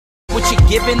what you're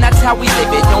given, that's how we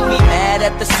live it. Don't be mad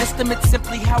at the system, it's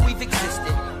simply how we've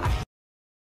existed.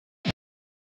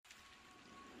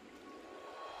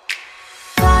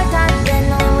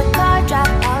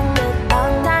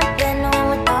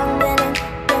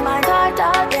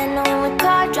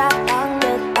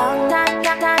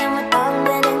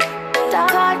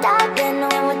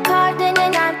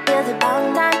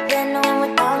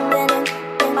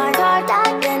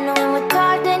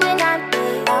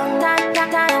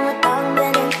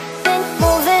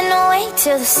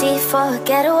 To the sea for a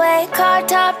getaway, car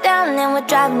top down and we're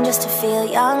driving just to feel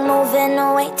young. Moving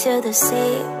away to the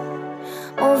sea,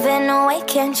 moving away,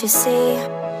 can't you see?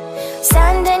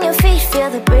 Sand in your feet,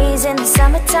 feel the breeze in the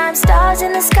summertime. Stars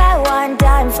in the sky, one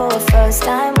dime for a first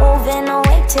time. Moving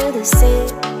away to the sea,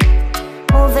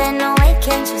 moving away,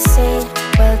 can't you see?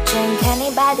 We'll drink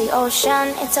honey by the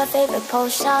ocean, it's our favorite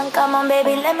potion. Come on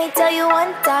baby, let me tell you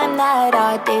one time that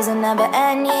our days will never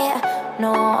end, yeah.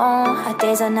 No, our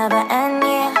days will never end,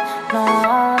 yeah, no.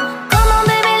 Come on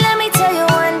baby, let me tell you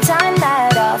one time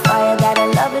that our fire got a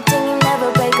love it till you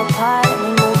never break apart. And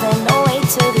we're moving away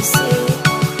to the sea,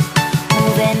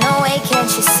 moving away,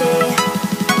 can't you see?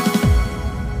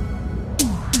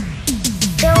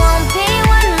 There won't be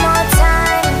one more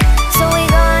time, so we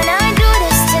gonna do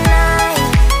this tonight.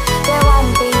 There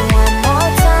won't be one more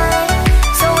time,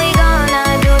 so we gonna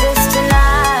do this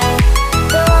tonight.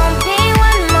 There won't be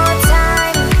one more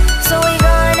time, so we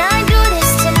gonna do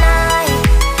this tonight.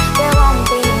 There won't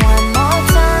be one more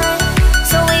time,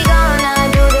 so we gonna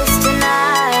do this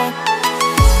tonight.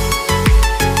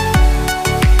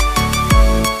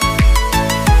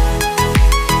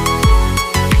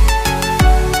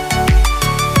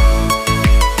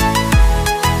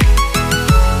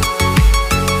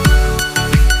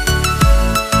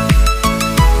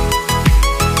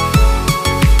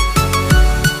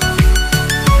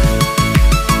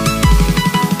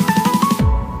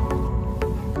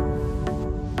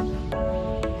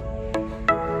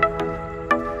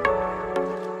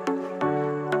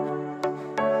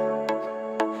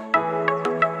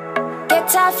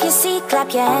 Get off your seat,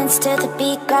 clap your hands to the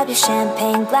beat. Grab your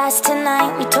champagne glass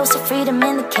tonight. We toast to freedom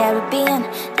in the Caribbean,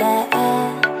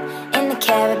 yeah, in the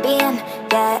Caribbean,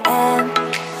 yeah.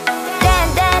 Dan,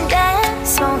 dan, dan,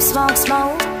 smoke, smoke,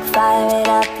 smoke. Fire it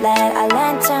up, let our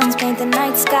lanterns paint the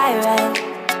night sky red.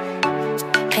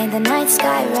 Paint the night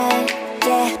sky red,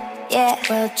 yeah, yeah.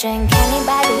 We'll drink honey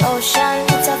by the ocean,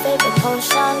 it's our favorite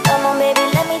potion. Come on baby,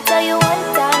 let me tell you one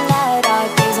time that our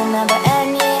days will never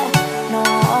end, yeah. No,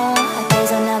 our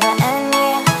days will never end,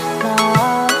 yeah, no.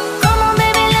 Come on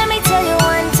baby, let me tell you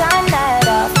one time that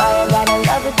our fire got a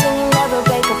love it till you never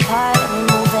break apart. And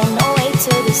we're moving away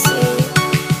to the sea,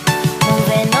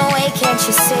 moving away, can't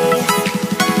you see?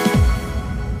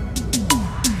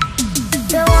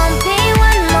 There won't be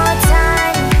one more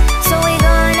time, so we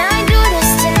gonna do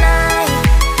this tonight.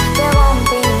 There won't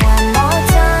be one more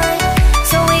time,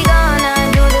 so we gonna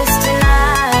do this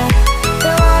tonight.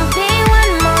 There won't be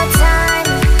one more time,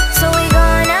 so we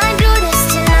gonna do this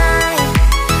tonight.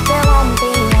 There won't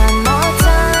be one more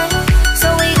time, so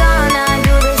we gonna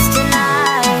do this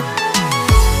tonight.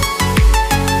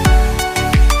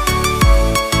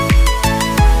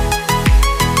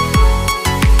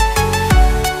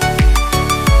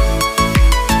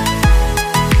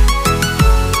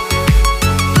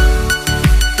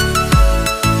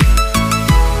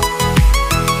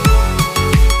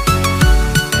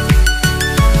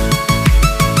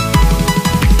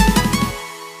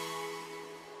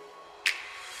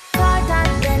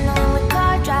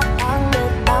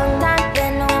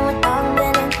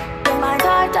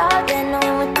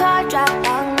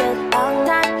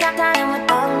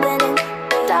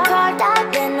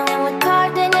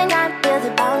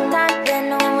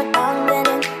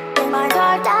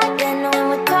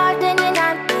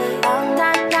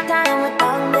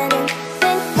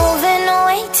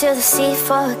 To the sea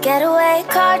for a getaway,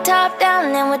 car top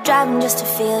down and we're driving just to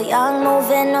feel young.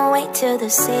 Moving away to the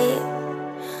sea,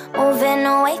 moving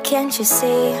away, can't you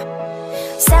see?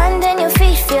 Sand in your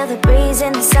feet, feel the breeze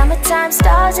in the summertime.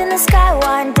 Stars in the sky,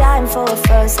 one dime for a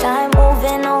first time.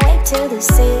 Moving away to the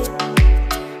sea,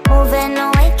 moving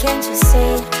away, can't you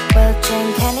see? We'll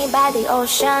drink honey by the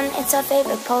ocean, it's our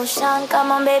favorite potion.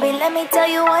 Come on baby, let me tell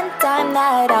you one time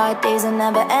that our days will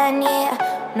never end,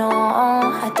 yeah. No,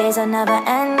 our days will never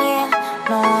end, yeah,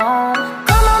 no.